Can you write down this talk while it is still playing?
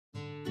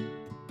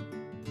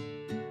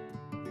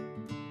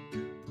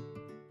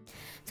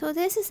So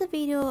this is a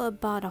video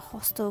about a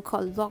hostel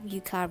called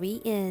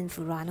Yukari in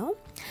Furano.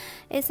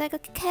 It's like a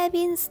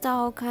cabin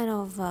style kind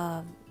of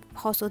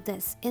hostel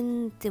that's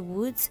in the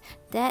woods.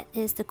 That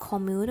is the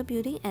communal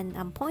building, and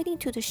I'm pointing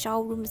to the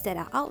shower rooms that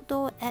are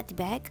outdoor at the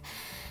back.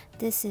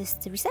 This is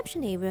the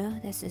reception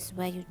area. This is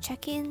where you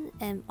check in,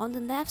 and on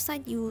the left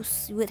side you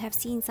would have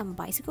seen some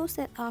bicycles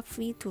that are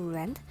free to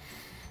rent.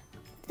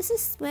 This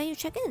is where you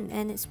check in,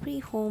 and it's pretty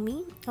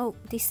homey. Oh,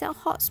 they sell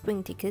hot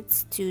spring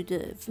tickets to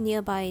the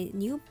nearby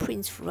new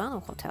Prince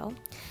Furano hotel.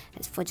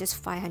 It's for just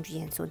 500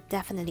 yen, so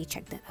definitely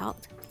check that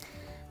out.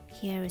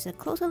 Here is a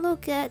closer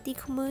look at the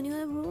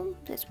communal room.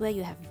 That's where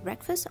you have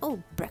breakfast.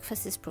 Oh,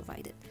 breakfast is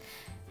provided.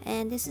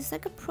 And this is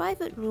like a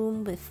private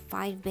room with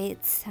 5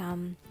 beds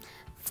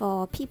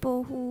for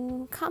people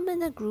who come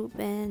in a group,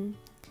 and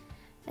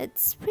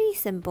it's pretty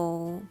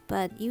simple,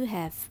 but you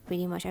have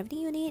pretty much everything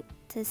you need.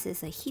 This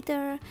is a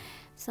heater,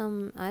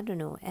 some, I don't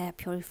know, air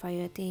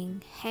purifier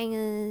thing,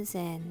 hangers,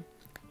 and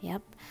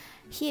yep.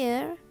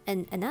 Here,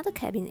 and another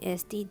cabin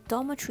is the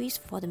dormitories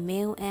for the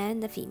male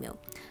and the female.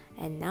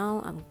 And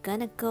now I'm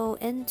gonna go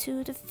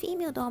into the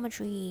female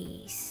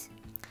dormitories.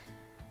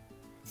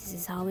 This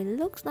is how it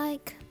looks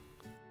like.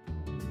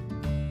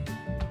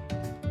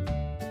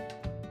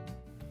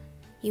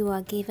 You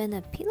are given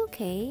a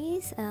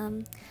pillowcase,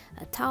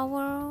 a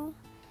towel,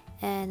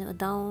 and a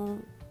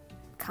down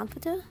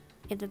comforter.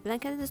 If the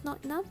blanket is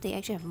not enough, they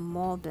actually have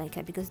more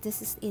blanket because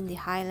this is in the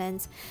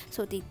highlands,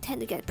 so they tend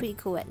to get pretty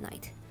cold at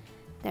night.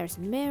 There's a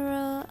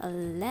mirror, a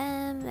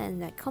lamp, and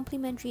like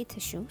complimentary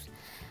tissues.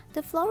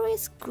 The floor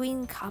is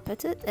green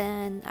carpeted,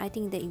 and I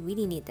think they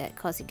really need that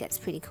because it gets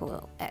pretty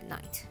cold at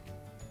night.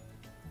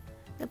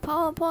 The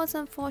power ports,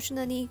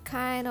 unfortunately,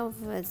 kind of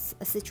is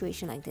a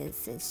situation like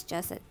this. It's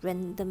just at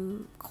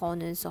random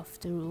corners of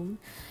the room,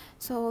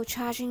 so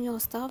charging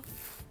your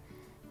stuff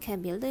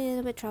can be a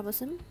little bit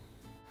troublesome.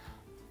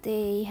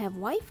 They have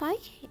Wi-Fi,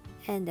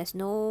 and there's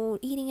no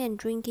eating and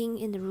drinking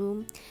in the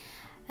room,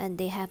 and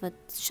they have a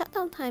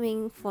shutdown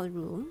timing for the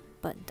room,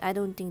 but I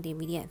don't think they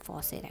really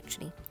enforce it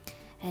actually.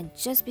 And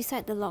just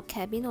beside the log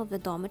cabin of the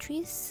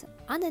dormitories,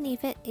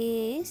 underneath it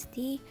is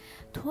the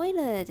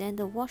toilet and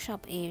the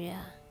wash-up area.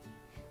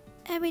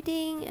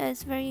 Everything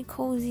is very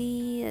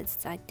cozy.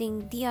 It's, I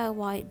think,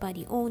 DIY by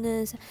the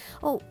owners.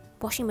 Oh,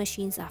 washing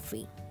machines are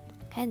free,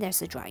 and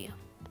there's a dryer.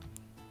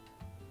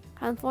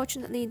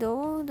 Unfortunately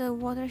though, the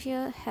water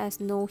here has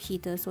no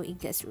heater, so it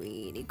gets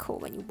really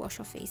cold when you wash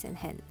your face and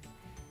hand.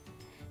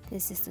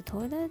 This is the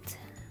toilet.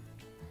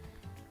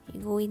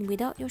 You go in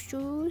without your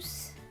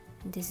shoes.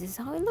 And this is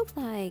how it looks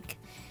like.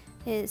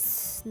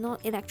 It's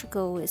not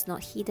electrical, it's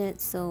not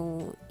heated,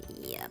 so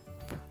yep.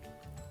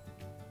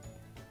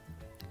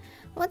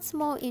 What's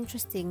more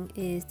interesting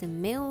is the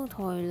male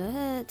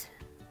toilet,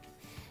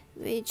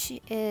 which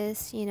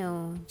is, you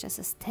know, just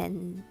a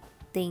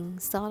standing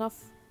sort of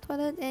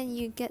toilet, and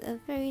you get a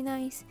very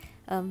nice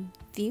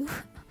view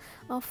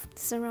of the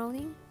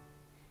surrounding.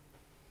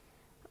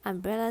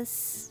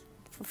 Umbrellas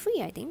for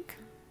free, I think.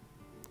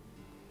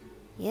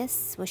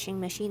 Yes, washing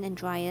machine and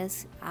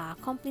dryers are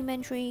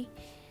complimentary,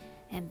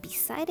 and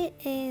beside it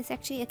is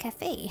actually a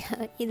cafe.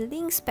 It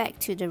links back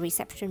to the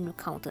reception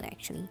counter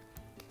actually.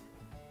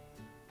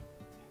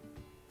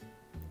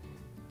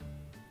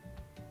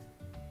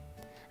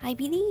 I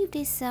believe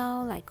they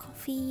sell like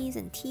coffees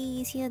and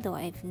teas here, though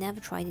I've never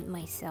tried it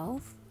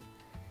myself.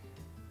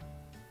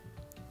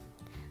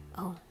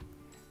 Oh,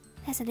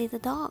 there's a little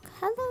dog.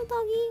 Hello,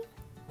 doggy.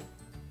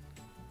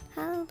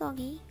 Hello,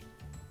 doggy.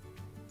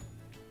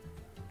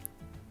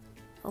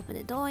 Open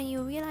the door and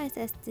you realize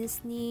there's this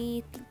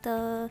neat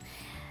little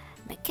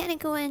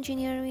mechanical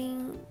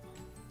engineering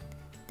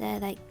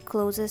that like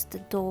closes the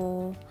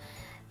door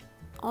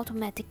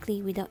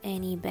automatically without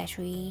any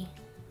battery.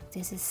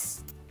 This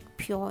is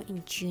pure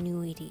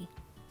ingenuity.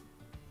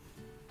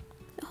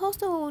 The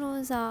hostel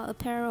owners are a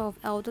pair of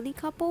elderly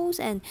couples,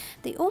 and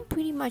they own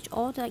pretty much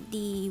all like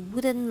the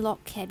wooden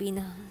log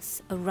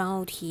cabins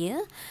around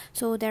here,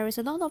 so there is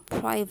a lot of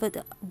private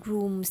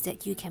rooms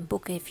that you can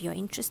book if you're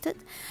interested.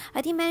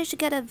 I did manage to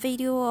get a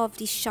video of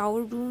the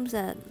shower rooms.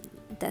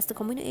 That's the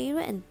communal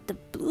area, and the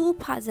blue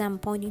parts that I'm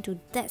pointing to,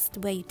 that's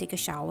where you take a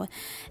shower,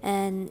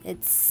 and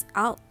it's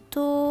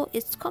outdoor.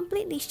 It's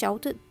completely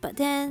sheltered, but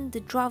then the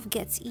draft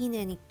gets in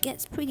and it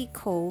gets pretty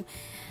cold,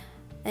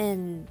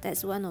 and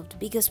that's one of the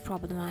biggest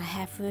problem I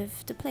have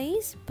with the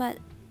place. But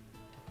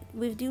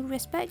with due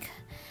respect,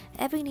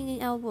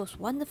 everything else was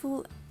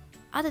wonderful,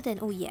 other than,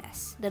 oh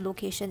yes, the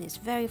location is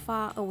very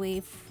far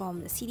away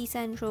from the city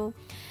central.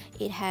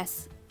 It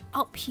has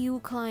uphill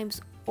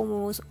climbs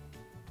almost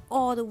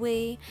all the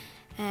way,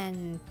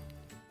 and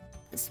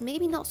it's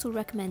maybe not so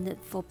recommended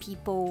for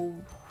people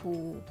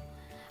who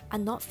are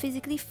not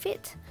physically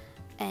fit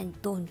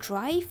and don't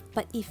drive.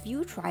 But if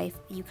you drive,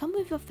 you come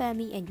with your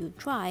family and you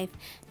drive,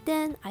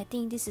 then I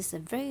think this is a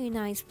very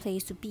nice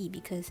place to be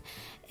because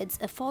it's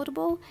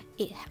affordable,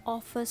 it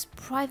offers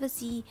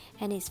privacy,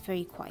 and it's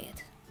very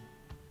quiet.